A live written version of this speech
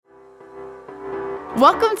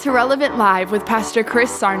Welcome to Relevant Live with Pastor Chris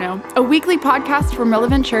Sarno, a weekly podcast from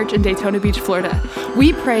Relevant Church in Daytona Beach, Florida.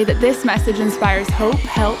 We pray that this message inspires hope,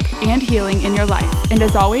 help, and healing in your life. And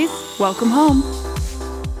as always, welcome home.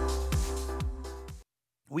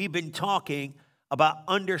 We've been talking about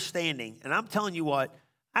understanding, and I'm telling you what,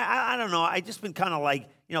 I don't know, I just been kind of like,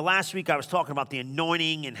 last week I was talking about the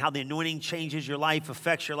anointing and how the anointing changes your life,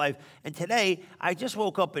 affects your life, and today I just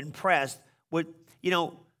woke up impressed with,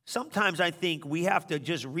 sometimes I think we have to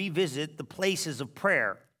just revisit the places of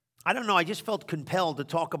prayer. I don't know, I just felt compelled to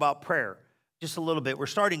talk about prayer just a little bit. We're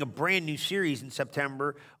starting a brand new series in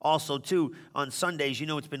September, also too, on Sundays.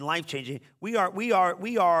 It's been life-changing. We are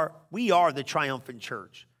the triumphant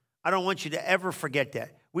church. I don't want you to ever forget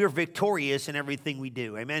that. We are victorious in everything we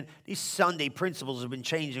do, amen? These Sunday principles have been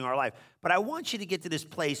changing our life. But I want you to get to this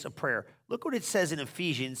place of prayer. Look what it says in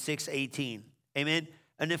Ephesians 6:18, amen?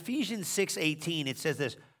 In Ephesians 6:18, it says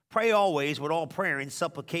this: pray always with all prayer and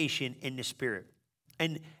supplication in the Spirit.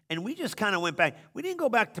 And we just kind of went back. We didn't go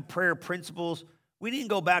back to prayer principles. We didn't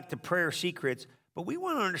go back to prayer secrets. But we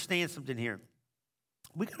want to understand something here.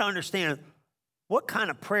 We got to understand what kind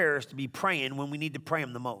of prayers to be praying when we need to pray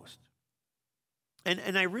them the most.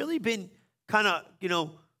 And I really been kind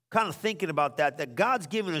of thinking about that God's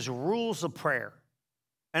given us rules of prayer.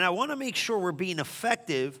 And I want to make sure we're being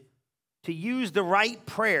effective to use the right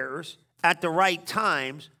prayers at the right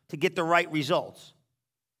times to get the right results.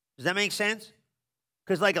 Does that make sense?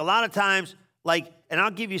 Because a lot of times, and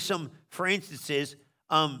I'll give you some, for instances,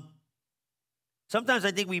 sometimes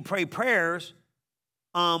I think we pray prayers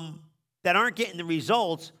that aren't getting the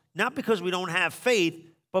results, not because we don't have faith,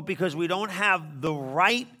 but because we don't have the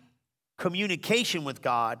right communication with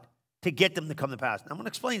God to get them to come to pass. I'm going to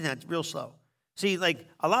explain that real slow. See,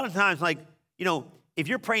 a lot of times, if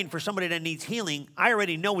you're praying for somebody that needs healing, I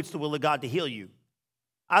already know it's the will of God to heal you.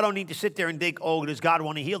 I don't need to sit there and think, oh, does God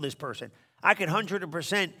want to heal this person? I can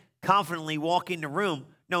 100% confidently walk in the room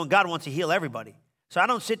knowing God wants to heal everybody. So I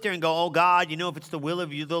don't sit there and go, oh, God, if it's the will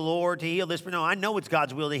of you, the Lord, to heal this. But no, I know it's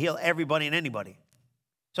God's will to heal everybody and anybody.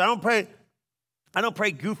 So I don't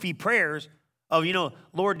pray goofy prayers of,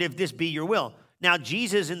 Lord, if this be your will. Now,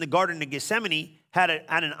 Jesus in the Garden of Gethsemane had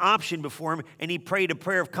an option before him, and he prayed a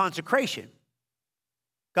prayer of consecration.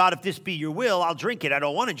 God, if this be your will, I'll drink it. I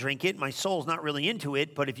don't want to drink it. My soul's not really into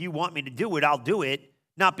it, but if you want me to do it, I'll do it.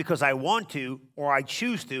 Not because I want to or I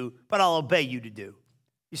choose to, but I'll obey you to do.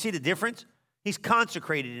 You see the difference? He's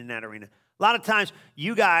consecrated in that arena. A lot of times,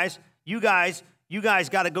 you guys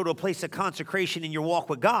got to go to a place of consecration in your walk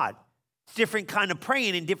with God. It's different kind of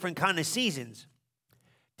praying in different kind of seasons.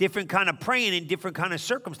 Different kind of praying in different kind of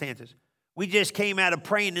circumstances. We just came out of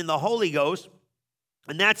praying in the Holy Ghost,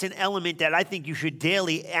 and that's an element that I think you should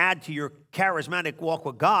daily add to your charismatic walk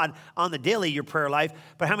with God on the daily, your prayer life.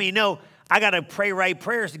 But how many know I got to pray right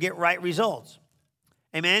prayers to get right results?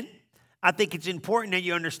 Amen? I think it's important that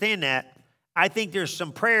you understand that. I think there's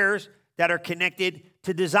some prayers that are connected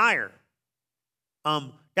to desire.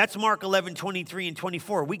 That's Mark 11:23 and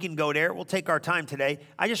 24. We can go there. We'll take our time today.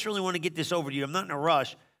 I just really want to get this over to you. I'm not in a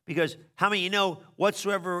rush because how many of you know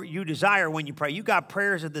whatsoever you desire when you pray? You got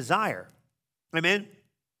prayers of desire. Amen?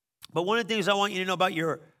 But one of the things I want you to know about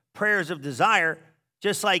your prayers of desire,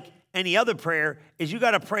 just like any other prayer, is you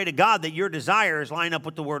got to pray to God that your desires line up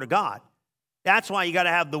with the Word of God. That's why you got to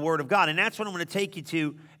have the Word of God. And that's what I'm going to take you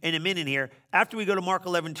to in a minute here. After we go to Mark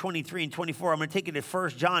 11:23 and 24, I'm going to take you to 1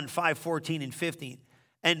 John 5:14 and 15.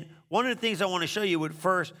 And one of the things I want to show you with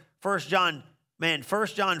 1 John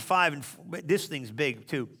 5, and this thing's big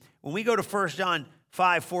too. When we go to 1 John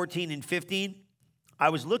 5:14 and 15, I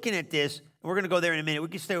was looking at this, and we're going to go there in a minute. We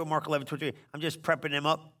can stay with Mark 11:23. I'm just prepping them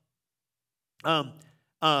up.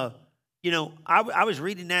 I was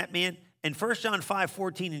reading that, man. And 1 John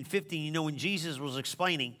 5:14 and 15, when Jesus was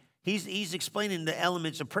explaining, he's explaining the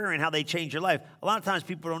elements of prayer and how they change your life. A lot of times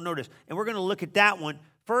people don't notice. And we're going to look at that one.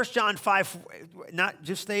 1 John 5, not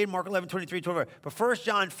just stay in Mark 11:23, 24, but 1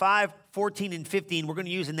 John 5:14 and 15, we're going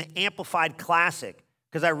to use in the Amplified Classic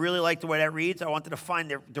because I really like the way that reads. I wanted to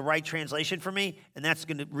find the right translation for me, and that's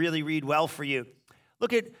going to really read well for you.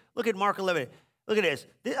 Look at Mark 11. Look at this.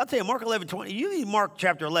 I'll tell you, Mark 11:20. You read Mark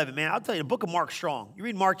chapter 11, man. I'll tell you, the book of Mark's strong. You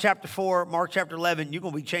read Mark chapter 4, Mark chapter 11, you're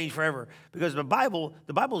going to be changed forever because the Bible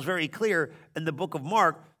is very clear in the book of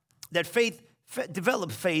Mark that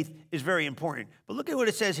developed faith is very important. But look at what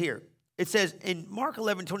it says here. It says in Mark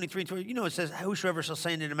 11:23, it says, whosoever shall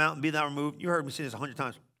say unto the mountain, be thou removed. You heard me say this 100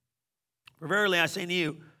 times. For verily I say unto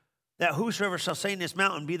you, that whosoever shall say in this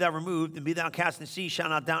mountain, be thou removed, and be thou cast in the sea, shall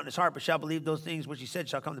not doubt in his heart, but shall believe those things which he said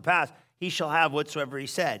shall come to pass, he shall have whatsoever he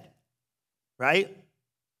said. Right?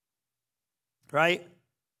 Right?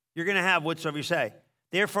 You're going to have whatsoever you say.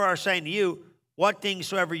 Therefore, I say to you, what things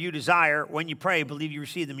soever you desire, when you pray, believe you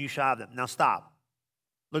receive them, you shall have them. Now stop.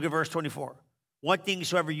 Look at verse 24. What things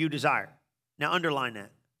soever you desire. Now underline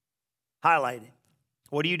that. Highlight it.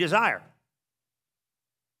 What do you desire?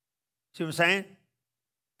 See what I'm saying?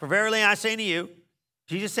 For verily I say to you,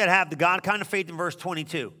 Jesus said, have the God kind of faith in verse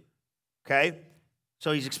 22. Okay?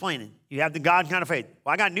 So he's explaining. You have the God kind of faith.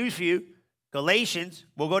 Well, I got news for you. Galatians,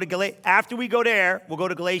 we'll go to Galatians. After we go there, we'll go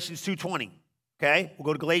to Galatians 2:20. Okay? We'll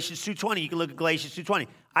go to Galatians 2:20. You can look at Galatians 2:20.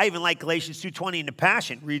 I even like Galatians 2:20 in the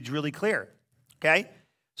Passion. It reads really clear. Okay?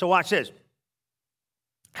 So watch this.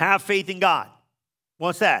 Have faith in God.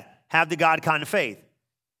 What's that? Have the God kind of faith.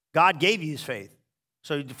 God gave you his faith.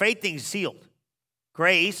 So the faith thing is sealed.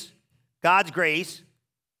 Grace, God's grace,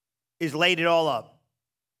 is laid it all up.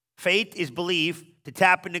 Faith is belief to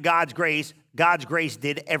tap into God's grace. God's grace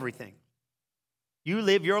did everything. You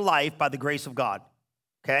live your life by the grace of God.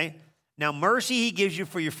 Okay? Now, mercy he gives you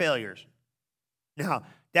for your failures. Now,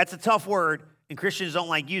 that's a tough word, and Christians don't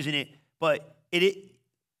like using it, but the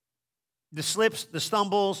slips, the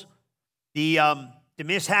stumbles, the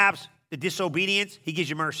mishaps, the disobedience, he gives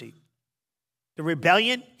you mercy. The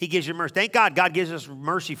rebellion, he gives you mercy. Thank God, God gives us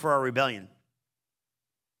mercy for our rebellion.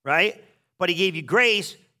 Right? But he gave you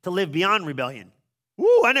grace to live beyond rebellion.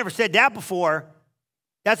 Woo, I never said that before.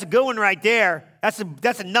 That's a good one right there. That's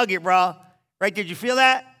a nugget, bro. Right? Did you feel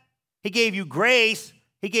that? He gave you grace.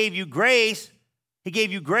 He gave you grace. He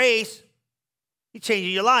gave you grace. He changed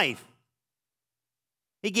your life.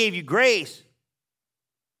 He gave you grace.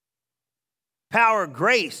 Power of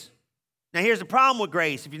grace. Now, here's the problem with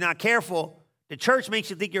grace. If you're not careful, the church makes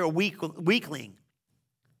you think you're a weakling.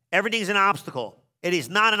 Everything's an obstacle. It is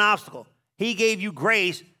not an obstacle. He gave you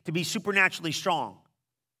grace to be supernaturally strong.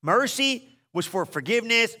 Mercy was for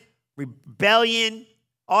forgiveness, rebellion,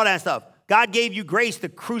 all that stuff. God gave you grace to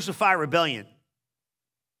crucify rebellion.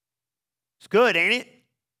 It's good, ain't it?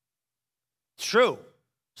 It's true.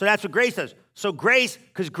 So that's what grace does. So grace,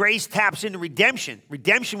 because grace taps into redemption.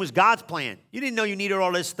 Redemption was God's plan. You didn't know you needed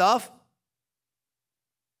all this stuff.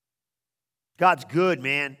 God's good,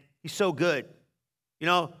 man. He's so good. You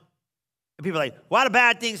know, and people are like, why do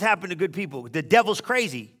bad things happen to good people? The devil's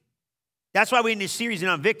crazy. That's why we're in this series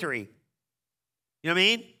on victory. You know what I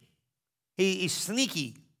mean? He's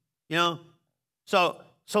sneaky, you know? So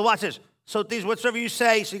watch this. So things, whatsoever you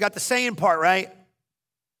say, so you got the saying part, right?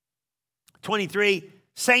 23,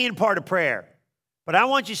 saying part of prayer. But I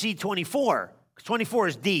want you to see 24, because 24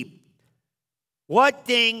 is deep. What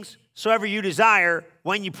things soever you desire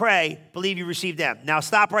when you pray, believe you receive them. Now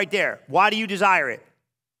stop right there. Why do you desire it?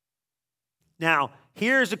 Now,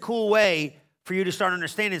 here's a cool way for you to start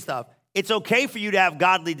understanding stuff. It's okay for you to have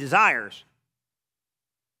godly desires.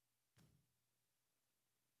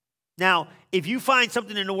 Now, if you find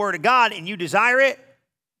something in the Word of God and you desire it,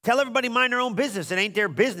 tell everybody mind their own business. It ain't their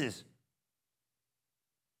business.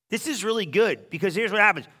 This is really good because here's what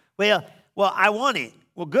happens. Well, I want it.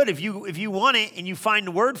 Well, good. If you want it and you find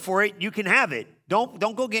the word for it, you can have it. Don't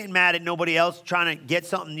go getting mad at nobody else trying to get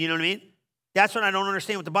something. You know what I mean? That's what I don't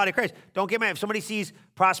understand with the body of Christ. Don't get mad. If somebody sees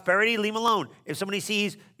prosperity, leave them alone. If somebody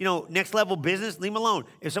sees, next level business, leave them alone.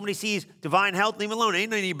 If somebody sees divine health, leave them alone.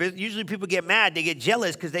 Ain't none of your business. Usually people get mad. They get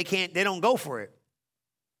jealous because they don't go for it.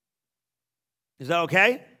 Is that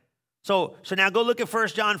okay? So now go look at 1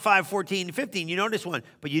 John 5, 14 and 15. You know this one,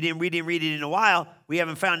 but you didn't read it in a while. We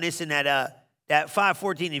haven't found this in that 5,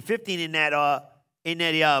 14 and 15 in that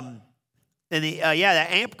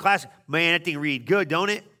AMP class. Man, that thing read good, don't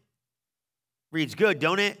it? Reads good,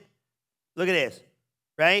 don't it? Look at this,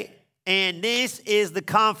 right? And this is the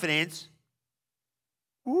confidence.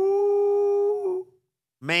 Ooh,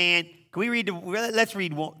 man. Can we read let's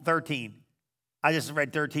read 13. I just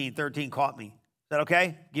read 13. 13 caught me. Is that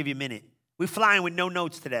okay? Give you a minute. We're flying with no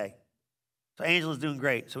notes today. So Angela's doing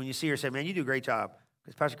great. So when you see her, say, man, you do a great job.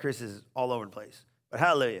 Because Pastor Chris is all over the place. But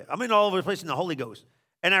hallelujah. I'm in all over the place in the Holy Ghost.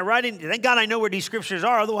 And I write in, thank God I know where these scriptures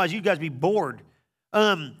are. Otherwise, you guys be bored.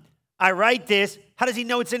 I write this. How does he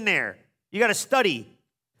know it's in there? You got to study.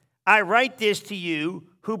 I write this to you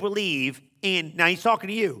who believe in, now he's talking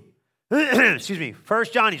to you. Excuse me. 1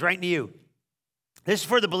 John, he's writing to you. This is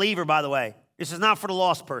for the believer, by the way. This is not for the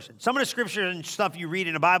lost person. Some of the scriptures and stuff you read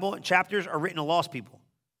in the Bible and chapters are written to lost people.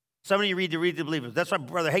 Some of you read the believers. That's why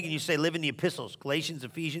Brother Hagin used to say live in the epistles. Galatians,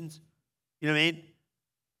 Ephesians. You know what I mean?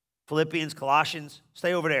 Philippians, Colossians.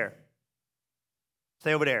 Stay over there.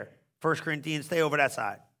 Stay over there. 1 Corinthians, stay over that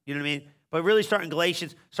side. You know what I mean? But really start in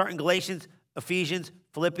Galatians, Ephesians,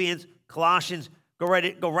 Philippians, Colossians. Go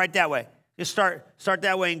right that way. Just start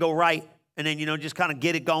that way and go right. And then, just kind of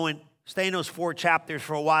get it going. Stay in those 4 chapters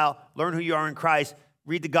for a while. Learn who you are in Christ.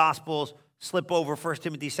 Read the Gospels. slip over 1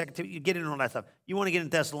 Timothy, 2 Timothy, you get into all that stuff. You want to get in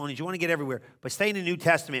Thessalonians, you want to get everywhere, but stay in the New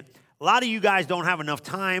Testament. A lot of you guys don't have enough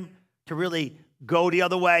time to really go the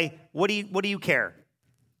other way. What do you care?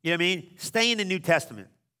 You know what I mean? Stay in the New Testament.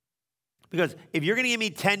 Because if you're going to give me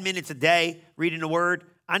 10 minutes a day reading the Word,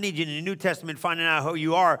 I need you in the New Testament finding out who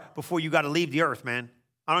you are before you got to leave the earth, man.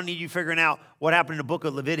 I don't need you figuring out what happened in the book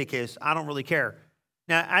of Leviticus. I don't really care.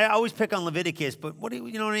 Now, I always pick on Leviticus, but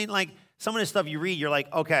you know what I mean? Like, some of the stuff you read, you're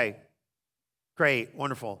like, okay, great,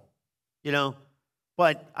 wonderful, you know?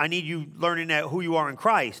 But I need you learning that who you are in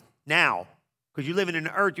Christ now, because you're living in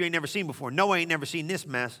an earth you ain't never seen before. Noah ain't never seen this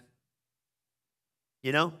mess,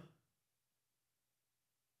 you know?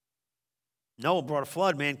 Noah brought a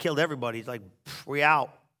flood, man, killed everybody. He's like, we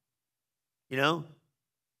out, you know?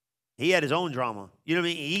 He had his own drama. You know what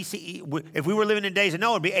I mean? If we were living in days of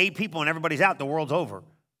Noah, it'd be 8 people and everybody's out, the world's over.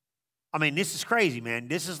 I mean, this is crazy, man.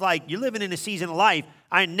 This is like, you're living in a season of life.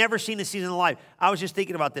 I had never seen a season of life. I was just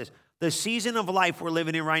thinking about this. The season of life we're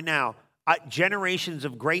living in right now, generations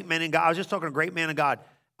of great men and God. I was just talking to a great man of God.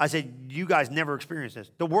 I said, you guys never experienced this.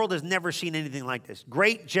 The world has never seen anything like this.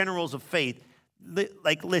 Great generals of faith.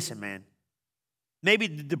 Like, listen, man. Maybe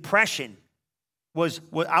the depression was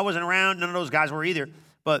I wasn't around. None of those guys were either.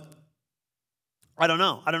 But I don't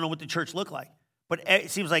know. I don't know what the church looked like. But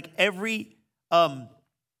it seems like every, I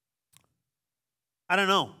don't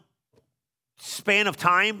know, span of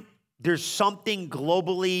time, there's something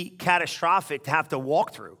globally catastrophic to have to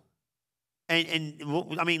walk through. And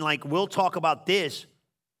I mean, like, we'll talk about this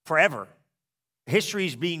forever. History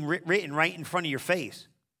is being written right in front of your face.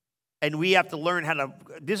 And we have to learn how to,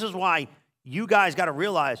 this is why you guys got to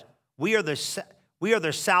realize we are the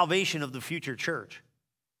salvation of the future church.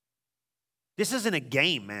 This isn't a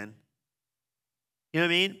game, man. You know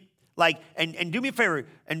what I mean? Like, and do me a favor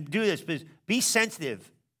and do this, please. Be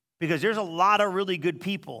sensitive, because there's a lot of really good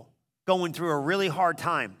people going through a really hard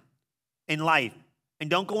time in life. And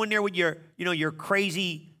don't go in there with your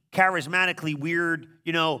crazy, charismatically weird,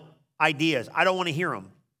 ideas. I don't want to hear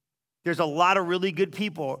them. There's a lot of really good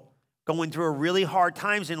people going through a really hard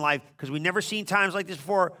times in life, because we've never seen times like this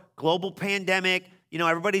before. Global pandemic.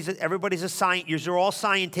 Everybody's a scientist. You're all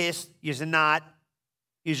scientists. You're not.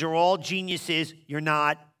 You're all geniuses. You're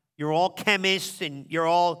not. You're all chemists, and you're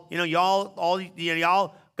all,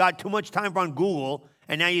 y'all got too much time on Google,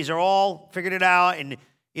 and now you're all figured it out, and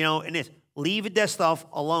this. Leave that stuff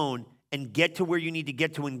alone and get to where you need to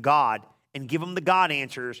get to in God, and give them the God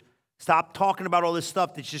answers. Stop talking about all this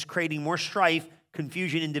stuff that's just creating more strife,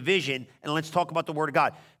 confusion, and division, and let's talk about the Word of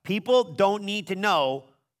God. People don't need to know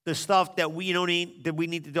the stuff that we need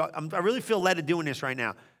to do. I really feel led to doing this right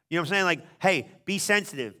now. You know what I'm saying? Like, hey, be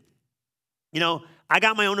sensitive. I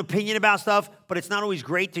got my own opinion about stuff, but it's not always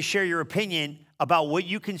great to share your opinion about what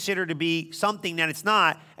you consider to be something that it's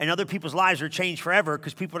not, and other people's lives are changed forever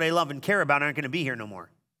because people they love and care about aren't going to be here no more.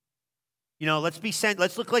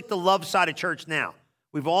 Let's look like the love side of church now.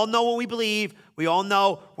 We all know what we believe. We all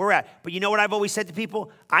know where we're at. But you know what I've always said to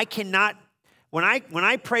people? I cannot, when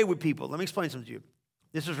I pray with people, let me explain something to you.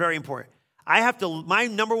 This is very important. My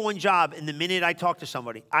number one job in the minute I talk to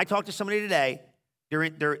somebody today,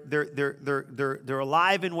 they're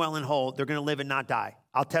alive and well and whole. They're going to live and not die.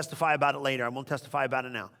 I'll testify about it later. I won't testify about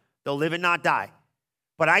it now. They'll live and not die.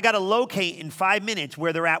 But I got to locate in 5 minutes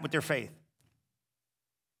where they're at with their faith.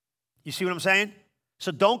 You see what I'm saying?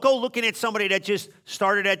 So don't go looking at somebody that just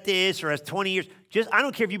started at this or has 20 years. I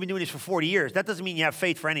don't care if you've been doing this for 40 years. That doesn't mean you have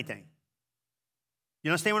faith for anything.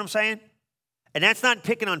 You understand what I'm saying? And that's not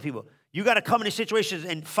picking on people. You got to come into situations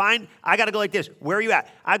and I got to go like this. Where are you at?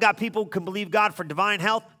 I got people who can believe God for divine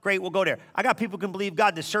health. Great, we'll go there. I got people who can believe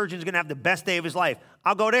God, the surgeon's going to have the best day of his life.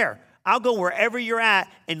 I'll go there. I'll go wherever you're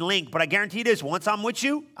at and link. But I guarantee you this, once I'm with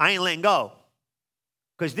you, I ain't letting go.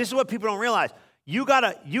 Because this is what people don't realize. You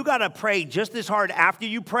gotta pray just as hard after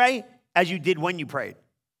you pray as you did when you prayed.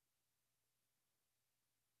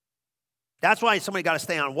 That's why somebody got to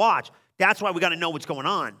stay on watch. That's why we got to know what's going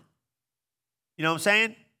on. You know what I'm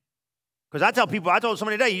saying? Because I told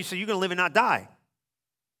somebody today, you said you're going to live and not die.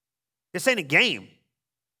 This ain't a game.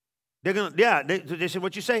 They said,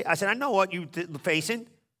 what you say? I said, I know what you're facing.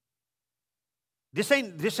 This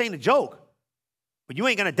ain't a joke. But you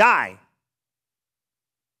ain't going to die.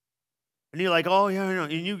 And you're like, oh, yeah,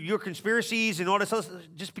 and your conspiracies and all this other stuff.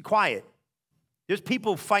 Just be quiet. There's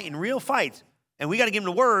people fighting real fights. And we got to give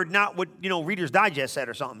them the word, not what, Reader's Digest said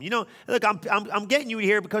or something. Look, I'm getting you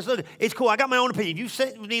here because, look, it's cool. I got my own opinion. You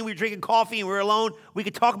sit with me, we were drinking coffee and we were alone. We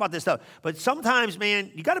could talk about this stuff. But sometimes, man,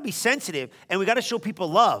 you got to be sensitive and we got to show people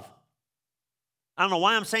love. I don't know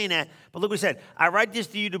why I'm saying that, but look what he said. I write this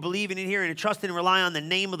to you to believe in it here and to trust and rely on the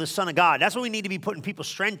name of the Son of God. That's what we need to be putting people's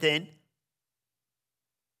strength in.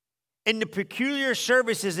 and the peculiar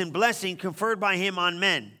services and blessing conferred by him on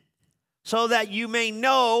men, so that you may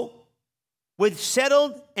know with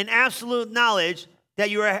settled and absolute knowledge that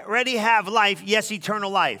you already have life, yes, eternal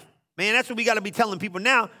life. Man, that's what we got to be telling people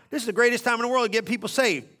now. This is the greatest time in the world to get people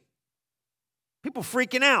saved. People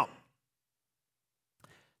freaking out.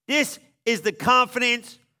 This is the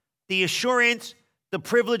confidence, the assurance, the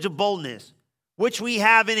privilege of boldness, which we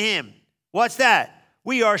have in him. What's that?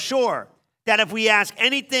 We are sure that if we ask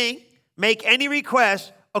anything, make any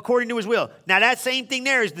request according to his will. Now, that same thing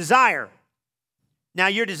there is desire. Now,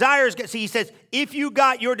 your desires, see, he says, if you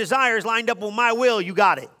got your desires lined up with my will, you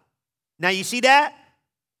got it. Now, you see that?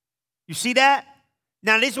 You see that?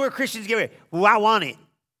 Now, this is where Christians get ready. Well, I want it.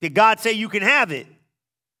 Did God say you can have it?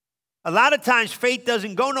 A lot of times, faith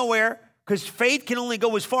doesn't go nowhere because faith can only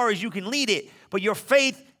go as far as you can lead it. But your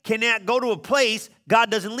faith cannot go to a place God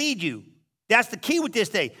doesn't lead you. That's the key with this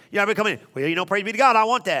thing. You know, come in. Well, praise be to God, I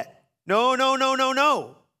want that.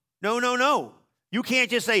 No. You can't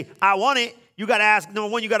just say, I want it. You got to ask, number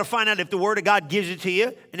one, you got to find out if the word of God gives it to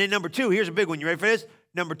you. And then number two, here's a big one. You ready for this?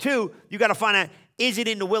 Number two, you got to find out, is it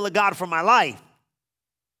in the will of God for my life?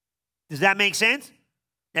 Does that make sense?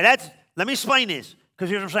 Now let me explain this, because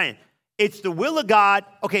here's what I'm saying. It's the will of God.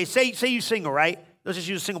 Okay, say you're single, right? Let's just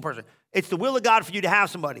use a single person. It's the will of God for you to have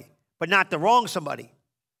somebody, but not the wrong somebody.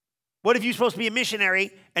 What if you're supposed to be a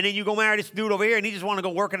missionary, and then you go marry this dude over here, and he just want to go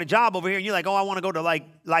work in a job over here, and you're like, oh, I want to go to like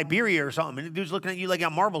Liberia or something, and the dude's looking at you like you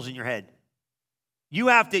got marbles in your head. You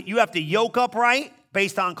have to yoke up right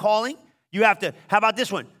based on calling. You have to. How about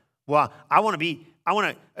this one? Well, I'm gonna be,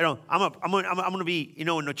 in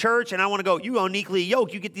the church, and I want to go. You unequally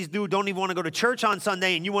yoked. You get these dudes don't even want to go to church on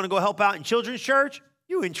Sunday, and you want to go help out in children's church.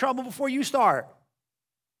 You in trouble before you start.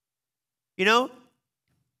 You know.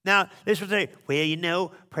 Now, this would say,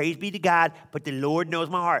 well, praise be to God, but the Lord knows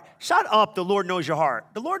my heart. Shut up, the Lord knows your heart.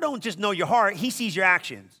 The Lord don't just know your heart, he sees your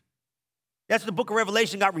actions. That's what the book of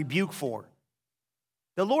Revelation got rebuked for.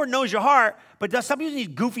 The Lord knows your heart, but stop using these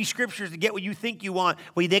goofy scriptures to get what you think you want.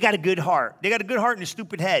 Well, they got a good heart. They got a good heart and a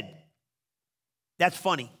stupid head. That's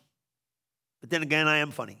funny. But then again, I am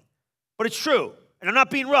funny. But it's true. And I'm not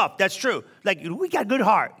being rough. That's true. Like, we got a good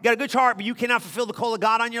heart. You got a good heart, but you cannot fulfill the call of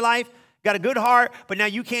God on your life. Got a good heart, but now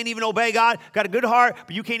you can't even obey God. Got a good heart,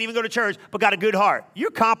 but you can't even go to church, but got a good heart.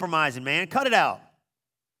 You're compromising, man. Cut it out.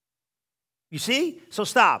 You see? So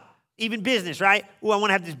stop. Even business, right? Oh, I want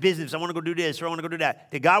to have this business. I want to go do this or I want to go do that.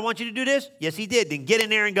 Did God want you to do this? Yes, he did. Then get in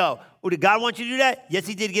there and go. Oh, did God want you to do that? Yes,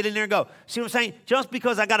 he did. Get in there and go. See what I'm saying? Just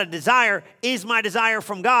because I got a desire, is my desire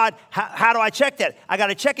from God? How do I check that? I got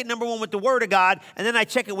to check it, number one, with the word of God, and then I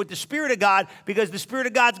check it with the Spirit of God, because the Spirit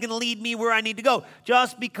of God's going to lead me where I need to go.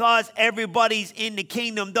 Just because everybody's in the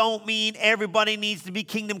kingdom don't mean everybody needs to be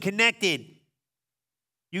kingdom connected.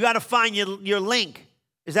 You got to find your link.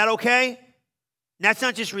 Is that okay? And that's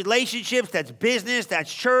not just relationships, that's business,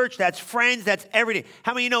 that's church, that's friends, that's everything.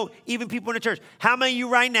 How many of you know, even people in the church? How many of you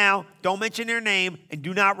right now, don't mention their name and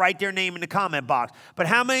do not write their name in the comment box. But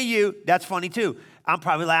how many of you, that's funny too, I'm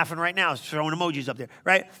probably laughing right now, throwing emojis up there,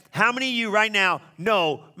 right? How many of you right now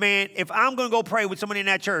know, man, if I'm going to go pray with somebody in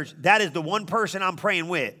that church, that is the one person I'm praying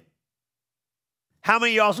with? How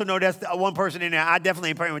many of you also know that's the one person in there? I definitely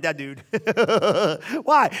ain't praying with that dude.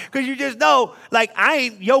 Why? Because you just know, like, I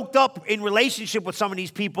ain't yoked up in relationship with some of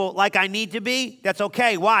these people like I need to be. That's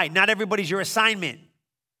okay. Why? Not everybody's your assignment.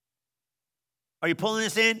 Are you pulling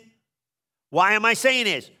this in? Why am I saying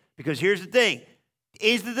this? Because here's the thing.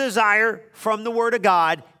 Is the desire from the Word of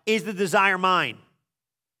God, is the desire mine?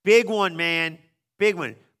 Big one, man. Big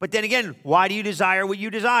one. But then again, why do you desire what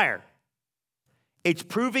you desire? It's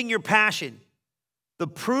proving your passion. The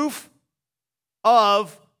proof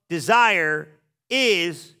of desire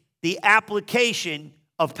is the application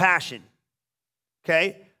of passion.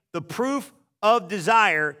 Okay? The proof of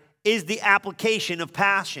desire is the application of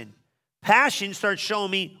passion. Passion starts showing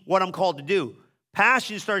me what I'm called to do.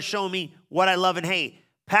 Passion starts showing me what I love and hate.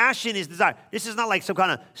 Passion is desire. This is not like some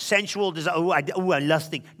kind of sensual desire. I'm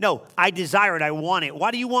lusting. No, I desire it. I want it. Why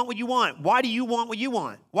do you want what you want? Why do you want what you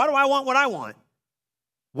want? Why do I want what I want?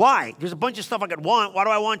 Why? There's a bunch of stuff I could want. Why do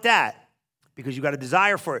I want that? Because you got a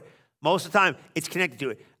desire for it. Most of the time, it's connected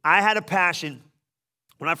to it. I had a passion.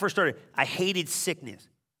 When I first started, I hated sickness.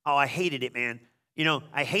 Oh, I hated it, man. You know,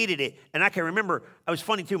 I hated it. And I can remember, it was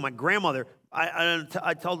funny too, my grandmother,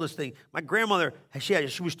 I told this thing. My grandmother, she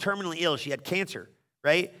was terminally ill. She had cancer,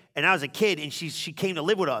 right? And I was a kid, and she came to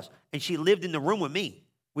live with us. And she lived in the room with me.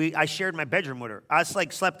 I shared my bedroom with her. I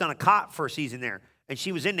slept on a cot for a season there, and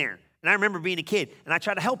she was in there. And I remember being a kid, and I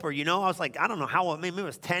tried to help her, you know. I was like, I don't know how, maybe it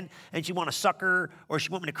was 10, and she wanted to suck her, or she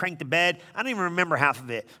wanted me to crank the bed. I don't even remember half of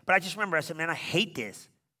it. But I just remember, I said, man, I hate this.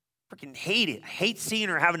 Freaking hate it. I hate seeing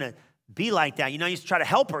her having to be like that. I used to try to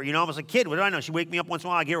help her. I was a kid. What do I know? She'd wake me up once in a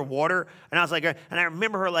while. I'd give her water. And I was like, and I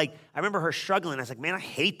remember her struggling. I was like, man, I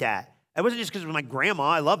hate that. It wasn't just because it was my grandma.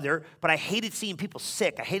 I loved her, but I hated seeing people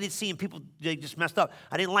sick. I hated seeing people just messed up.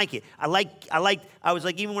 I didn't like it. I was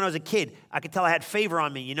like, even when I was a kid, I could tell I had favor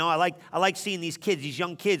on me. I liked seeing these kids, these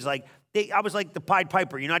young kids, I was like the Pied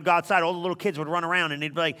Piper. I'd go outside, all the little kids would run around, and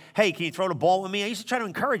they'd be like, hey, can you throw the ball with me? I used to try to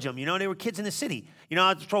encourage them. They were kids in the city.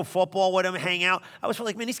 I'd throw football with them, hang out. I was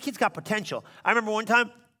like, man, these kids got potential. I remember one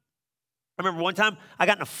time I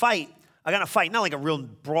got in a fight. Not like a real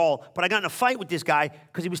brawl, but I got in a fight with this guy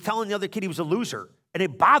because he was telling the other kid he was a loser. And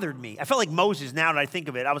it bothered me. I felt like Moses now that I think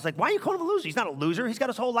of it. I was like, why are you calling him a loser? He's not a loser. He's got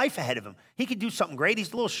his whole life ahead of him. He could do something great.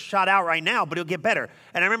 He's a little shot out right now, but he'll get better.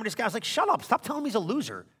 And I remember this guy was like, shut up. Stop telling him he's a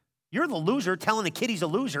loser. You're the loser telling the kid he's a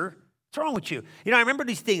loser. What's wrong with you? I remember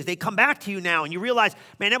these things. They come back to you now, and you realize,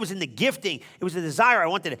 man, that was in the gifting. It was the desire. I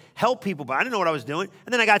wanted to help people, but I didn't know what I was doing.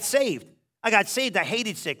 And then I got saved. I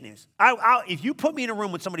hated sickness. If you put me in a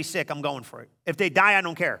room with somebody sick, I'm going for it. If they die, I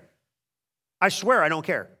don't care. I swear I don't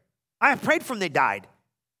care. I have prayed for them, they died.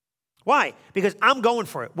 Why? Because I'm going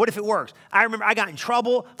for it. What if it works? I remember I got in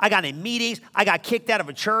trouble. I got in meetings. I got kicked out of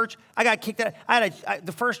a church. I got kicked out.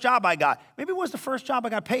 The first job I got, maybe it was the first job I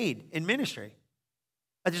got paid in ministry.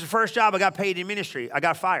 That's the first job I got paid in ministry. I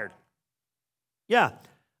got fired. Yeah,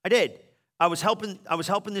 I did. I was helping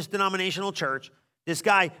this denominational church. This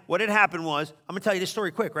guy, what had happened was, I'm going to tell you this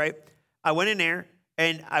story quick, right? I went in there,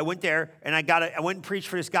 and I went and preached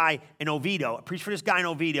for this guy in Oviedo. I preached for this guy in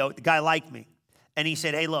Oviedo. The guy liked me. And he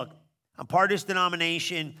said, hey, look, I'm part of this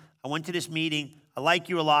denomination. I went to this meeting. I like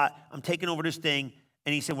you a lot. I'm taking over this thing.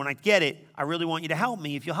 And he said, when I get it, I really want you to help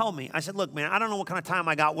me if you'll help me. I said, look, man, I don't know what kind of time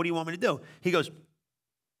I got. What do you want me to do? He goes,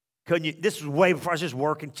 couldn't you? This was way before I was just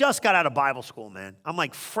working. Just got out of Bible school, man. I'm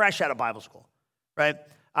like fresh out of Bible school, right?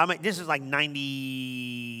 This is like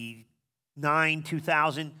 99,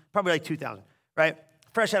 2000, probably like 2000, right?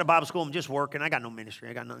 Fresh out of Bible school. I'm just working. I got no ministry.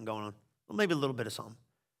 I got nothing going on. Well, maybe a little bit of something.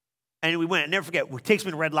 And we went. I'll never forget. It takes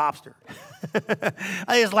me to Red Lobster. I think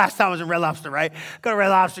it's the last time I was in Red Lobster, right? Go to Red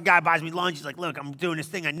Lobster. Guy buys me lunch. He's like, look, I'm doing this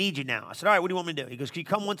thing. I need you now. I said, all right, what do you want me to do? He goes, can you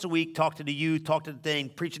come once a week, talk to the youth, talk to the thing,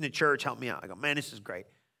 preach in the church, help me out. I go, man, this is great.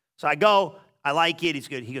 So I go. I like it. He's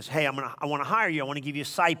good. He goes, hey, I want to hire you. I want to give you a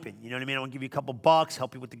stipend. You know what I mean? I want to give you a couple bucks,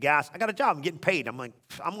 help you with the gas. I got a job. I'm getting paid. I'm like,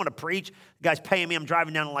 I'm going to preach. The guy's paying me. I'm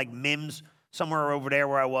driving down to like Mims, somewhere over there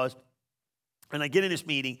where I was. And I get in this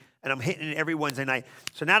meeting, and I'm hitting it every Wednesday night.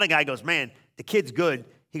 So now the guy goes, man, the kid's good.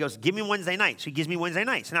 He goes, give me Wednesday night. So he gives me Wednesday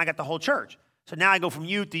nights. So now I got the whole church. So now I go from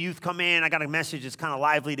youth. The youth come in. I got a message that's kind of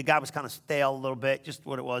lively. The guy was kind of stale a little bit, just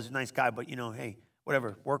what it was. Nice guy, but, hey,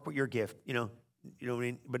 whatever. Work with your gift, You know what I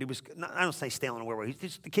mean? But it was, I don't say stale in a weird way.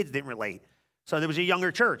 The kids didn't relate. So there was a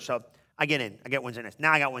younger church. So I get in. I get Wednesday nights.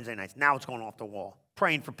 Now I got Wednesday nights. Now it's going off the wall.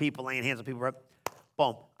 Praying for people, laying hands on people. Right?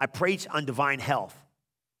 Boom. I preach on divine health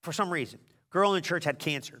for some reason. Girl in the church had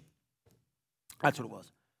cancer. That's what it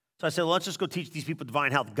was. So I said, well, let's just go teach these people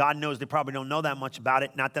divine health. God knows they probably don't know that much about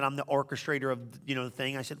it. Not that I'm the orchestrator of, the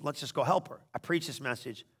thing. I said, let's just go help her. I preach this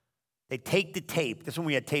message. They take the tape. That's when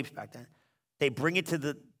we had tapes back then. They bring it to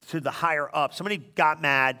the higher ups. Somebody got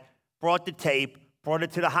mad, brought the tape, brought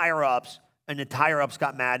it to the higher ups, and the higher ups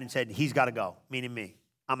got mad and said, he's got to go, meaning me.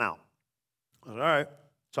 I'm out. I said, all right.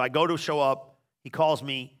 So I go to show up. He calls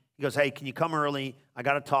me. He goes, hey, can you come early? I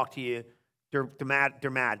got to talk to you. They're mad.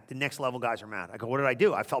 They're mad. The next level guys are mad. I go, what did I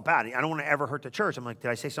do? I felt bad. I don't want to ever hurt the church. I'm like,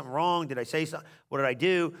 did I say something wrong? Did I say something? What did I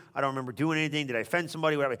do? I don't remember doing anything. Did I offend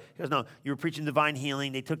somebody? Whatever. He goes, no, you were preaching divine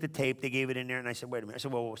healing. They took the tape. They gave it in there. And I said, wait a minute. I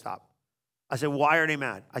said, whoa, stop. I said, why are they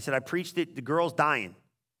mad? I said, I preached it. The girl's dying.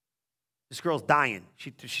 This girl's dying.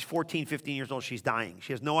 She's 14, 15 years old. She's dying.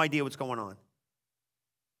 She has no idea what's going on.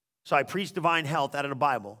 So I preached divine health out of the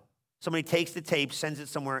Bible. Somebody takes the tape, sends it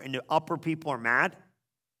somewhere, and the upper people are mad.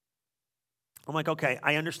 I'm like, okay,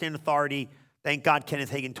 I understand authority. Thank God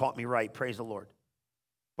Kenneth Hagin taught me right. Praise the Lord.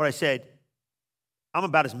 But I said, I'm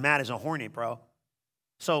about as mad as a hornet, bro.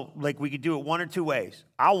 So, we could do it one or two ways.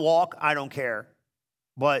 I'll walk. I don't care.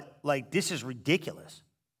 But, this is ridiculous.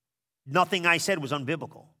 Nothing I said was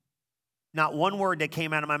unbiblical. Not one word that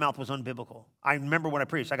came out of my mouth was unbiblical. I remember what I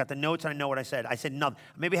preached. I got the notes and I know what I said. I said nothing.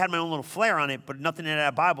 Maybe I had my own little flair on it, but nothing in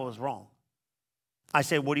that Bible was wrong. I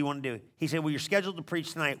said, what do you want to do? He said, well, you're scheduled to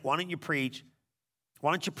preach tonight. Why don't you preach?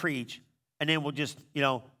 And then we'll just,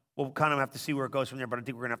 we'll kind of have to see where it goes from there, but I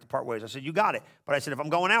think we're going to have to part ways. I said, you got it. But I said, if I'm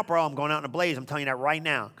going out, bro, I'm going out in a blaze. I'm telling you that right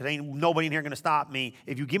now, because ain't nobody in here going to stop me.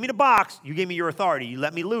 If you give me the box, you give me your authority. You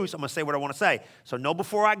let me loose, I'm going to say what I want to say. So know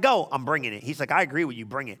before I go, I'm bringing it. He's like, I agree with you.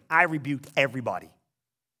 Bring it. I rebuked everybody.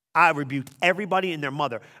 I rebuked everybody and their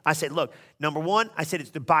mother. I said, look, number one, I said, it's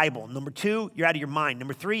the Bible. Number two, you're out of your mind.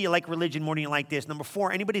 Number three, you like religion more than you like this. Number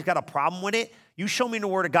four, anybody's got a problem with it, you show me in the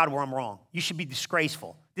Word of God where I'm wrong. You should be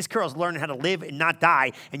disgraceful. This girl's learning how to live and not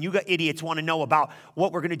die, and you got idiots want to know about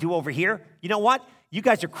what we're going to do over here. You know what? You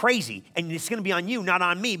guys are crazy, and it's going to be on you, not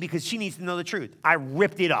on me, because she needs to know the truth. I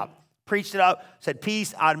ripped it up. Preached it up, said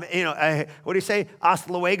peace, what do you say?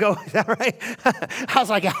 Hasta luego, is that right? I was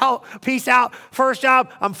like, peace out, first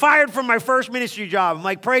job. I'm fired from my first ministry job. I'm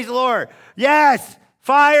like, praise the Lord. Yes,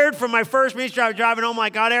 fired from my first ministry job, driving home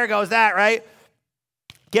like, oh, there goes that, right?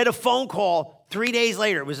 Get a phone call 3 days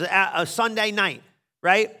later. It was a Sunday night,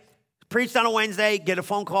 right? Preached on a Wednesday, get a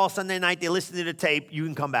phone call Sunday night. They listen to the tape. You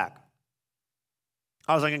can come back.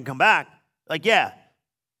 I was like, I can come back? Like, yeah.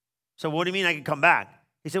 So what do you mean I can come back?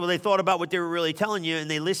 He said, well, they thought about what they were really telling you, and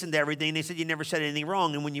they listened to everything. They said you never said anything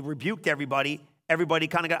wrong. And when you rebuked everybody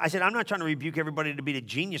kind of got, I said, I'm not trying to rebuke everybody to be the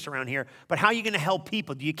genius around here, but how are you going to help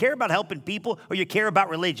people? Do you care about helping people, or you care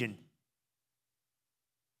about religion?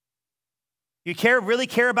 You really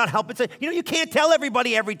care about helping? You know, you can't tell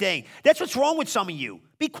everybody everything. That's what's wrong with some of you.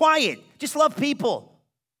 Be quiet. Just love people.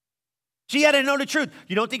 She had to know the truth.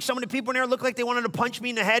 You don't think some of the people in there looked like they wanted to punch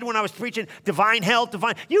me in the head when I was preaching divine health,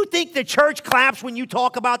 divine? You think the church claps when you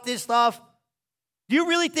talk about this stuff? Do you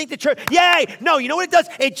really think the church? Yay! No, you know what it does?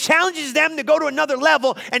 It challenges them to go to another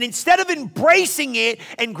level, and instead of embracing it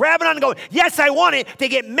and grabbing on and going, yes, I want it, they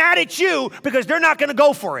get mad at you because they're not going to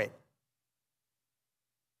go for it.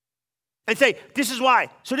 And say, this is why.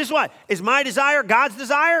 So this is why. Is my desire God's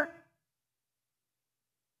desire?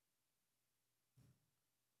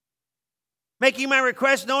 Making my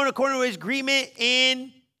request known according to his agreement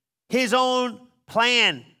in his own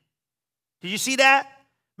plan. Did you see that?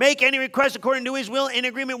 Make any request according to his will in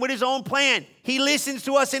agreement with his own plan. He listens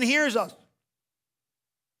to us and hears us.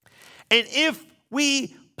 And if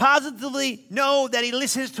we positively know that he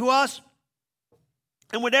listens to us,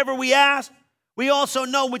 and whatever we ask, we also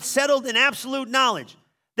know with settled and absolute knowledge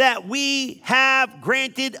that we have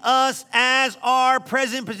granted us as our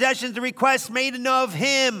present possessions the requests made of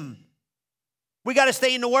him. We got to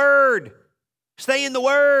stay in the Word. Stay in the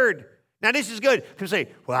Word. Now, this is good. People say,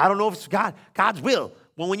 well, I don't know if it's God's will.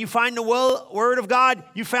 Well, when you find the Word of God,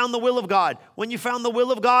 you found the will of God. When you found the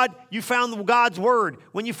will of God, you found God's Word.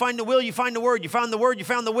 When you find the will, you find the Word. You found the Word, you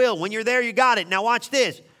found the will. When you're there, you got it. Now, watch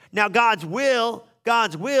this. Now, God's will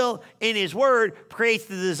in his Word creates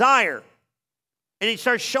the desire. And it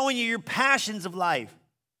starts showing you your passions of life.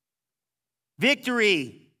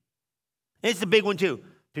 Victory. It's the big one, too.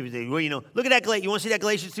 People say, well, you know, look at that. You want to see that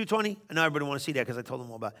Galatians 2:20? I know everybody wants to see that because I told them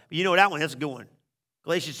all about it. But you know that one, that's a good one.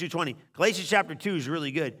 Galatians 2:20. Galatians chapter 2 is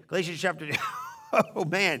really good. Galatians chapter, oh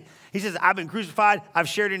man. He says, I've been crucified. I've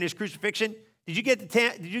shared in his crucifixion. Did you get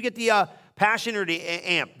the Passion or the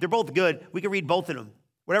Amp? They're both good. We can read both of them.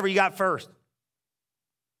 Whatever you got first.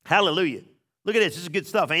 Hallelujah. Look at this. This is good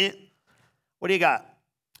stuff, ain't it? What do you got?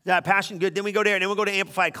 That Passion, good. Then we go there, and then we'll go to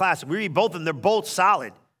Amplified Classic. We read both of them. They're both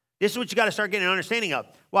solid. This is what you got to start getting an understanding of.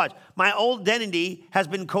 Watch. My old identity has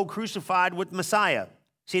been co-crucified with Messiah.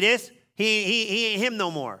 See this? He ain't him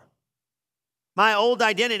no more. My old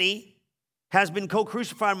identity has been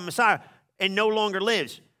co-crucified with Messiah and no longer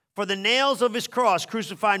lives. For the nails of his cross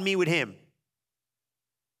crucified me with him.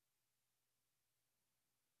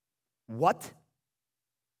 What?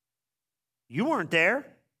 You weren't there.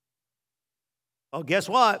 Oh, guess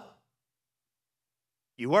what?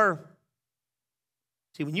 You were.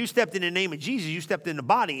 See, when you stepped in the name of Jesus, you stepped in the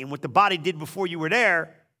body, and what the body did before you were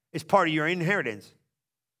there is part of your inheritance.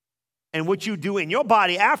 And what you do in your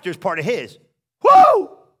body after is part of his. Woo!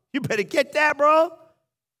 You better get that, bro.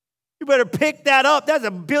 You better pick that up. That's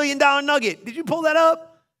 $1 billion nugget. Did you pull that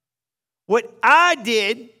up? What I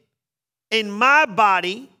did in my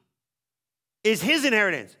body is his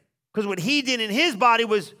inheritance, because what he did in his body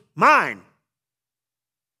was mine.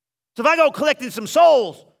 So if I go collecting some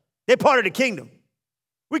souls, they're part of the kingdom.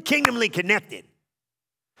 We're kingdomly connected.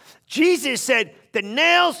 Jesus said, the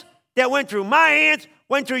nails that went through my hands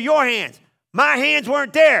went through your hands. My hands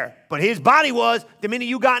weren't there, but his body was. The minute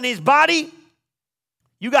you got in his body,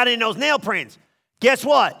 you got in those nail prints. Guess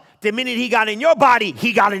what? The minute he got in your body,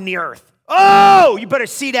 he got in the earth. Oh, you better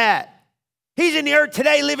see that. He's in the earth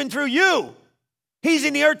today living through you. He's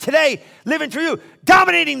in the earth today living through you,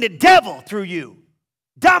 dominating the devil through you.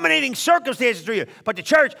 Dominating circumstances through you. But the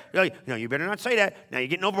church, like, no, you better not say that. Now you're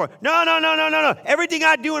getting overboard. No. Everything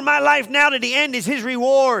I do in my life now to the end is his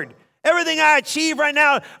reward. Everything I achieve right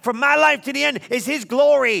now from my life to the end is his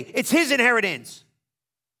glory. It's his inheritance.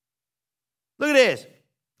 Look at this.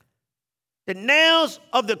 The nails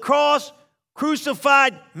of the cross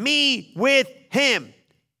crucified me with him.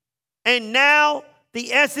 And now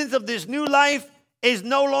the essence of this new life is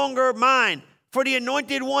no longer mine. For the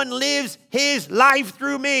anointed one lives his life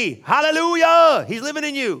through me. Hallelujah. He's living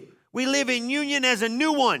in you. We live in union as a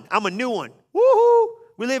new one. I'm a new one. Woohoo.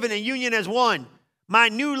 We live in a union as one. My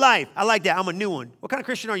new life. I like that. I'm a new one. What kind of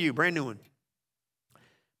Christian are you? Brand new one.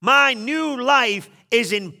 My new life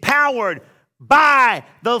is empowered by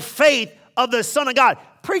the faith of the Son of God.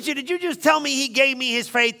 Preacher, did you just tell me he gave me his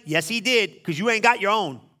faith? Yes, he did, because you ain't got your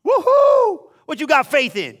own. Woohoo! What you got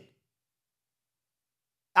faith in?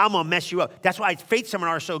 I'm going to mess you up. That's why faith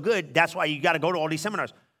seminars are so good. That's why you got to go to all these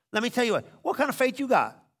seminars. Let me tell you what kind of faith you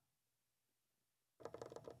got?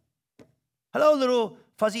 Hello, little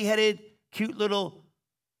fuzzy-headed, cute little,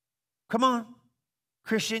 come on,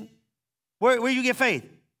 Christian. Where you get faith?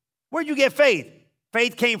 Where'd you get faith?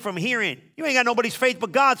 Faith came from hearing. You ain't got nobody's faith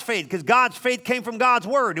but God's faith, because God's faith came from God's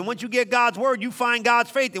word. And once you get God's word, you find God's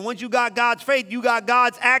faith. And once you got God's faith, you got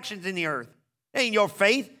God's actions in the earth. It ain't your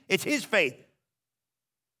faith. It's his faith.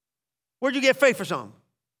 Where'd you get faith for something?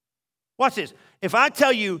 Watch this. If I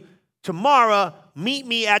tell you tomorrow, meet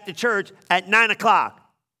me at the church at 9 o'clock,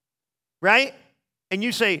 right? And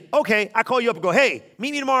you say, okay, I call you up and go, hey,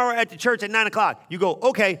 meet me tomorrow at the church at 9 o'clock. You go,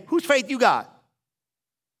 okay, whose faith you got?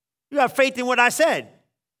 You got faith in what I said.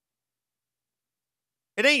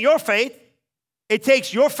 It ain't your faith. It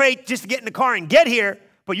takes your faith just to get in the car and get here,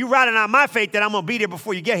 but you riding on my faith that I'm going to be there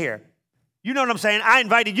before you get here. You know what I'm saying? I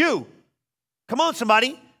invited you. Come on,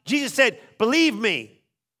 somebody. Jesus said, believe me.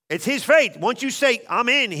 It's his faith. Once you say, I'm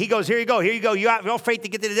in, he goes, here you go, here you go. You have your faith to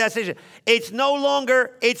get to the destination. It's no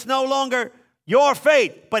longer your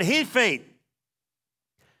faith, but his faith.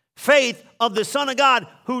 Faith of the Son of God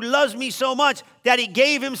who loves me so much that he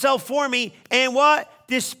gave himself for me and what?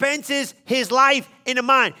 Dispenses his life into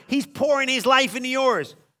mine. He's pouring his life into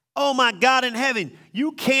yours. Oh my God in heaven.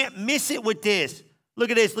 You can't miss it with this. Look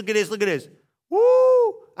at this, look at this, look at this.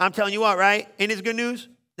 Woo! I'm telling you what, right? Ain't this good news?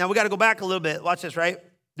 Now we got to go back a little bit. Watch this, right?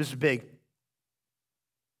 This is big.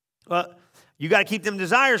 Well, you got to keep them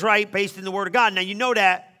desires right based in the word of God. Now you know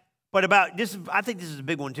that, but about this, I think this is a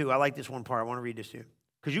big one too. I like this one part. I want to read this to you.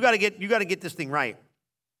 Because you got to get this thing right.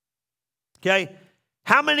 Okay?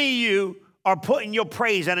 How many of you are putting your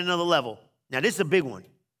praise at another level? Now, this is a big one.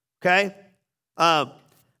 Okay? I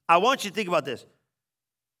want you to think about this.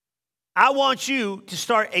 I want you to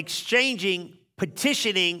start exchanging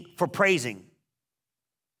petitioning for praising.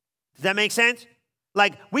 Does that make sense?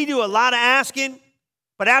 Like, we do a lot of asking,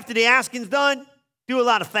 but after the asking's done, do a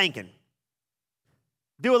lot of thanking.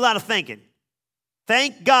 Do a lot of thanking.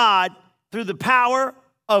 Thank God through the power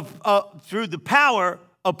of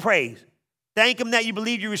praise. Thank him that you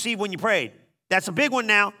believe you received when you prayed. That's a big one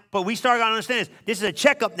now, but we start to understand this. This is a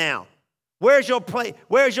checkup now. Where's your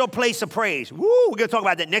place of praise? Woo, we're going to talk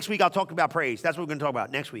about that. Next week, I'll talk about praise. That's what we're going to talk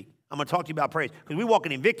about next week. I'm going to talk to you about praise. Because we're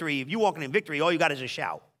walking in victory. If you're walking in victory, all you got is a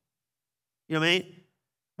shout. You know what I mean?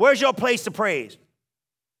 Where's your place to praise?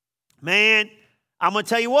 Man, I'm going to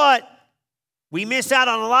tell you what. We miss out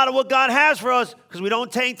on a lot of what God has for us because we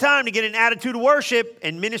don't take time to get an attitude of worship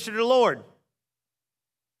and minister to the Lord.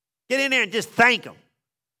 Get in there and just thank him.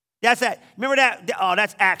 That's that. Remember that? Oh,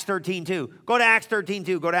 that's Acts 13:2. Go to Acts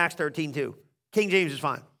 13:2. Go to Acts 13:2. King James is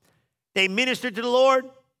fine. They ministered to the Lord.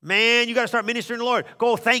 Man, you got to start ministering to the Lord.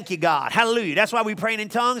 Go, thank you, God. Hallelujah. That's why we praying in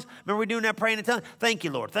tongues. Remember we doing that praying in tongues? Thank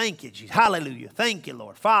you, Lord. Thank you, Jesus. Hallelujah. Thank you,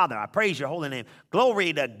 Lord. Father, I praise your holy name.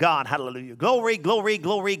 Glory to God. Hallelujah. Glory, glory,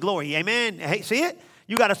 glory, glory. Amen. Hey, see it?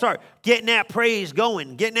 You got to start getting that praise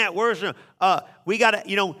going, getting that worship. We got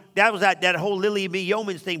to, that was that whole Lily B.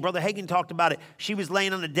 Yeomans thing. Brother Hagin talked about it. She was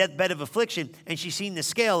laying on the deathbed of affliction, and she seen the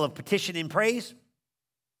scale of petition and praise.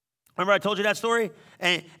 Remember I told you that story?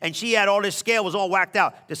 And she had all this scale was all whacked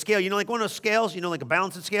out. The scale, like one of those scales, like a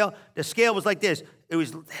balancing scale? The scale was like this. It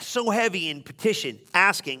was so heavy in petition,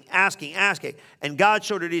 asking. And God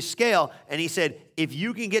showed her this scale, and he said, if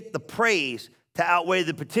you can get the praise to outweigh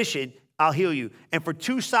the petition, I'll heal you. And for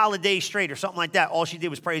 2 solid days straight or something like that, all she did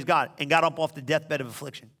was praise God and got up off the deathbed of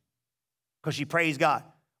affliction because she praised God.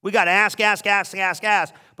 We got to ask.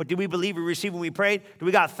 But did we believe we received when we prayed? Do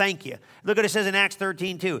we got to thank you? Look what it says in Acts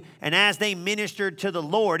 13:2. And as they ministered to the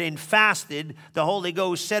Lord and fasted, the Holy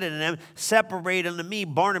Ghost said unto them, separate unto me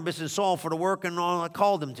Barnabas and Saul for the work and all I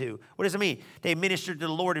called them to. What does it mean? They ministered to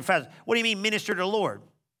the Lord and fasted. What do you mean minister to the Lord?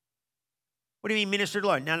 What do you mean minister to the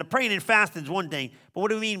Lord? Now, the praying and fasting is one thing, but what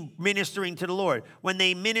do we mean ministering to the Lord? When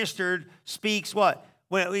they ministered, speaks what?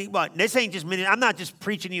 What? This ain't just minister. I'm not just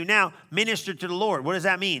preaching to you now. Minister to the Lord. What does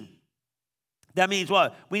that mean? That means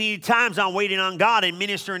what? We need times on waiting on God and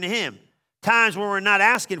ministering to him. Times where we're not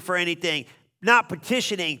asking for anything, not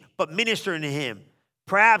petitioning, but ministering to him.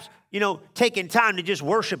 Perhaps taking time to just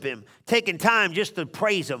worship him, taking time just to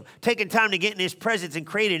praise him, taking time to get in his presence and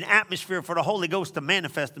create an atmosphere for the Holy Ghost to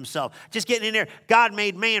manifest himself. Just getting in there. God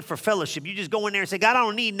made man for fellowship. You just go in there and say, God, I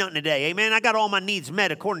don't need nothing today. Amen. I got all my needs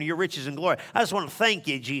met according to your riches and glory. I just want to thank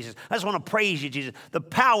you, Jesus. I just want to praise you, Jesus. The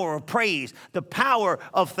power of praise, the power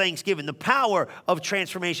of thanksgiving, the power of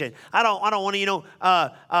transformation. I don't want to,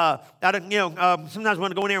 sometimes I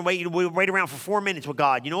want to go in there and wait around for 4 minutes with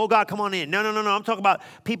God. Oh, God, come on in. No. I'm talking about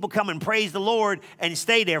people come and praise the Lord and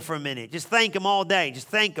stay there for a minute. Just thank him all day. Just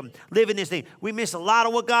thank him. Live in this thing. We miss a lot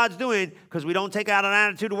of what God's doing because we don't take out an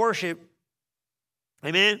attitude of worship.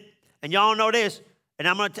 Amen. And y'all know this. And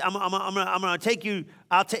I'm gonna take you.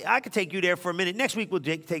 I could take you there for a minute. Next week we'll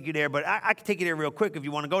take you there, but I can take you there real quick if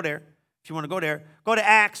you want to go there. If you want to go there, go to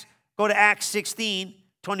Acts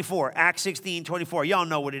 16:24. Acts 16:24. Y'all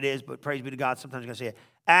know what it is, but praise be to God. Sometimes you're gonna say it.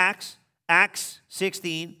 Acts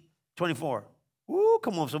 16:24. Ooh,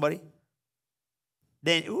 come on, somebody.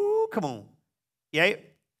 Then, come on. Yeah.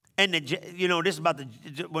 And this is about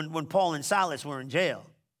when Paul and Silas were in jail.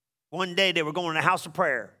 One day they were going to the house of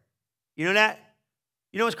prayer. You know that?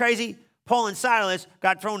 You know what's crazy? Paul and Silas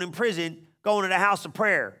got thrown in prison going to the house of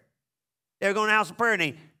prayer. They were going to the house of prayer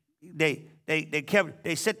and they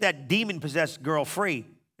set that demon-possessed girl free.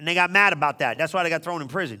 And they got mad about that. That's why they got thrown in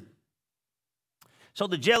prison. So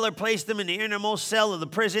the jailer placed them in the innermost cell of the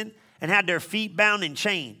prison and had their feet bound and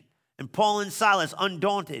chained. And Paul and Silas,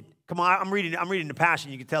 undaunted, come on, I'm reading the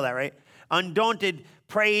Passion, you can tell that, right? Undaunted,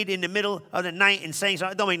 prayed in the middle of the night and sang, so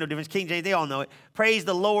it don't make no difference, King James, they all know it. Praise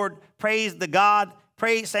the Lord, praise the God,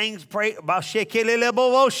 pray. I feel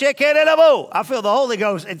the Holy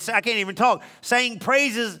Ghost, and I can't even talk. Sang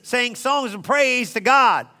songs of praise to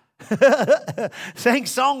God. Sang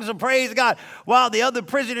songs of praise to God while the other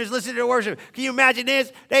prisoners listened to worship. Can you imagine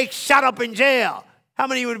this? They shot up in jail. How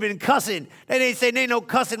many would have been cussing? They didn't say, there ain't no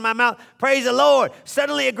cussing in my mouth. Praise the Lord.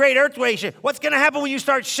 Suddenly a great earthquake. What's going to happen when you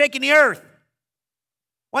start shaking the earth?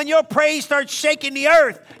 When your praise starts shaking the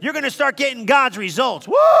earth, you're going to start getting God's results.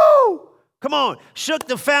 Woo! Come on. Shook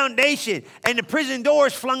the foundation and the prison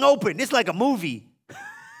doors flung open. It's like a movie.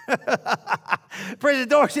 Prison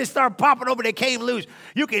doors just start popping open. They came loose.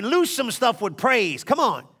 You can loose some stuff with praise. Come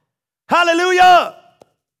on. Hallelujah.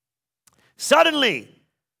 Suddenly,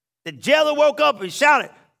 the jailer woke up and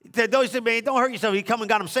shouted. Those said, man, don't hurt yourself. He come and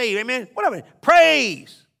got him saved. Amen. Whatever.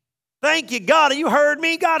 Praise. Thank you, God. You heard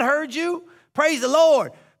me. God heard you. Praise the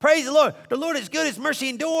Lord. Praise the Lord. The Lord is good. His mercy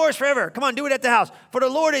endures forever. Come on, do it at the house. For the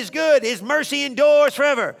Lord is good. His mercy endures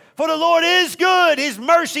forever. For the Lord is good. His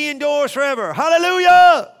mercy endures forever.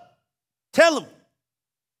 Hallelujah. Tell him.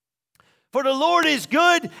 For the Lord is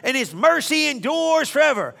good and his mercy endures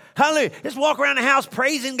forever. Hallelujah. Just walk around the house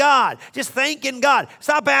praising God. Just thanking God.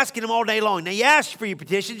 Stop asking him all day long. Now, you ask for your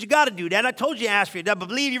petitions. You got to do that. I told you to ask for it. But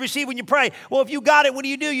believe you receive when you pray. Well, if you got it, what do?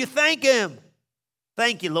 You thank him.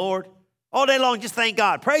 Thank you, Lord. All day long, just thank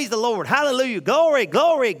God. Praise the Lord. Hallelujah. Glory,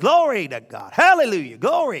 glory, glory to God. Hallelujah.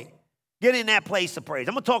 Glory. Get in that place of praise.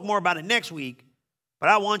 I'm going to talk more about it next week. But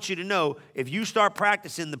I want you to know, if you start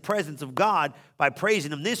practicing the presence of God by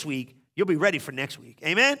praising him this week, you'll be ready for next week.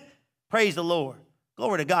 Amen? Praise the Lord.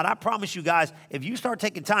 Glory to God. I promise you guys, if you start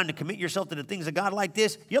taking time to commit yourself to the things of God like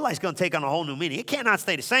this, your life's going to take on a whole new meaning. It cannot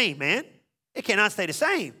stay the same, man. It cannot stay the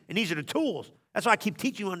same. And these are the tools. That's why I keep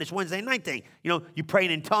teaching you on this Wednesday night thing. You praying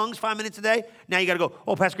in tongues 5 minutes a day. Now you got to go,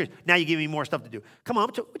 oh, Pastor Chris, now you give me more stuff to do. Come on,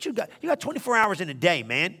 what you got? You got 24 hours in a day,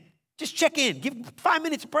 man. Just check in. Give 5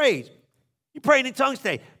 minutes of praise. You praying in tongues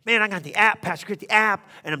today. Man, I got the app, Pastor Chris, the app,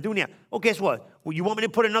 and I'm doing the app. Well, guess what? Well, you want me to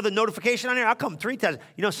put another notification on there? I'll come 3 times.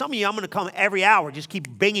 Some of you, I'm going to come every hour, just keep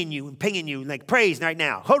binging you and pinging you, like praise right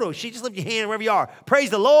now. Hold on, just lift your hand wherever you are. Praise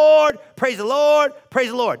the Lord, praise the Lord, praise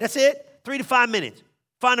the Lord. That's it. 3 to 5 minutes.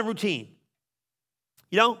 Find a routine.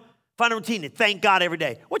 Find a routine to thank God every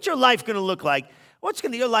day. What's your life going to look like? What's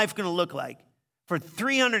your life going to look like for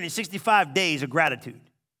 365 days of gratitude?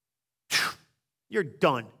 You're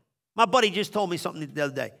done. My buddy just told me something the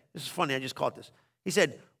other day. This is funny. I just caught this. He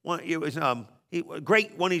said one of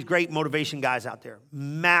these great motivation guys out there.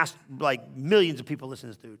 Millions of people listen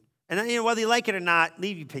to this dude. And whether you like it or not,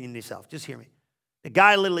 leave your opinion to yourself. Just hear me. The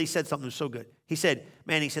guy literally said something so good. He said,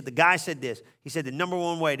 the guy said this. He said, the number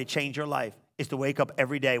one way to change your life is to wake up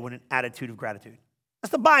every day with an attitude of gratitude.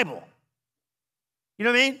 That's the Bible. You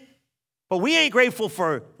know what I mean? But we ain't grateful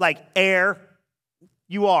for, air.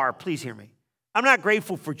 You are. Please hear me. I'm not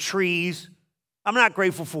grateful for trees. I'm not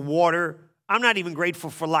grateful for water. I'm not even grateful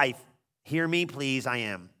for life. Hear me, please, I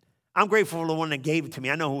am. I'm grateful for the one that gave it to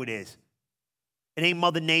me. I know who it is. It ain't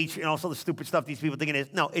Mother Nature and all the stupid stuff these people think it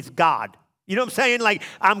is. No, it's God. You know what I'm saying? Like,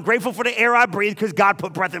 I'm grateful for the air I breathe because God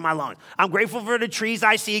put breath in my lungs. I'm grateful for the trees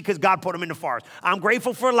I see because God put them in the forest. I'm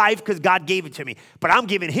grateful for life because God gave it to me. But I'm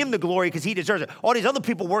giving him the glory because he deserves it. All these other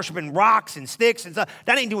people worshiping rocks and sticks and stuff,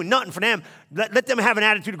 that ain't doing nothing for them. Let them have an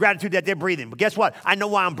attitude of gratitude that they're breathing. But guess what? I know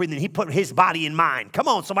why I'm breathing. He put his body in mine. Come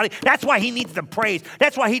on, somebody. That's why he needs the praise.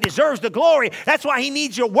 That's why he deserves the glory. That's why he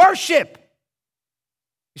needs your worship.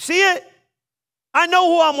 You see it? I know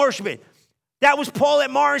who I'm worshiping. That was Paul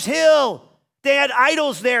at Mars Hill. They had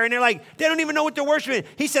idols there, and they're like, they don't even know what they're worshiping.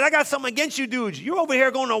 He said, I got something against you dudes. You're over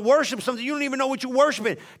here going to worship something. You don't even know what you're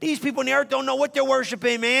worshiping. These people on the earth don't know what they're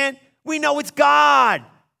worshiping, man. We know it's God.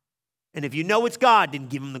 And if you know it's God, then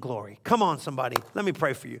give him the glory. Come on, somebody. Let me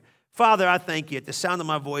pray for you. Father, I thank you. At the sound of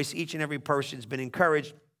my voice, each and every person's been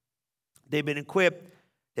encouraged. They've been equipped.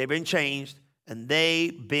 They've been changed. And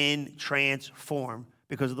they've been transformed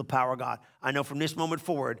because of the power of God. I know from this moment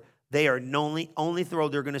forward, they are only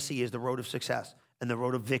road they're going to see is the road of success and the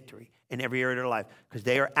road of victory in every area of their life because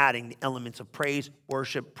they are adding the elements of praise,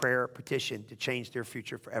 worship, prayer, petition to change their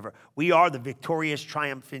future forever. We are the victorious,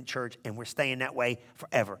 triumphant church, and we're staying that way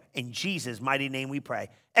forever. In Jesus' mighty name we pray.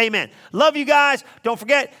 Amen. Love you guys. Don't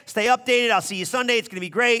forget, stay updated. I'll see you Sunday. It's going to be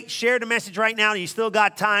great. Share the message right now. You still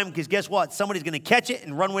got time because guess what? Somebody's going to catch it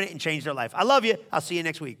and run with it and change their life. I love you. I'll see you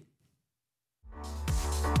next week.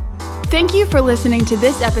 Thank you for listening to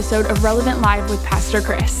this episode of Relevant Live with Pastor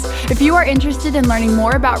Chris. If you are interested in learning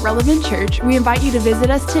more about Relevant Church, we invite you to visit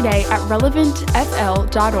us today at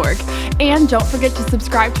relevantfl.org. And don't forget to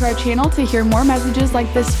subscribe to our channel to hear more messages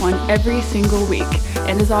like this one every single week.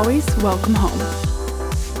 And as always, welcome home.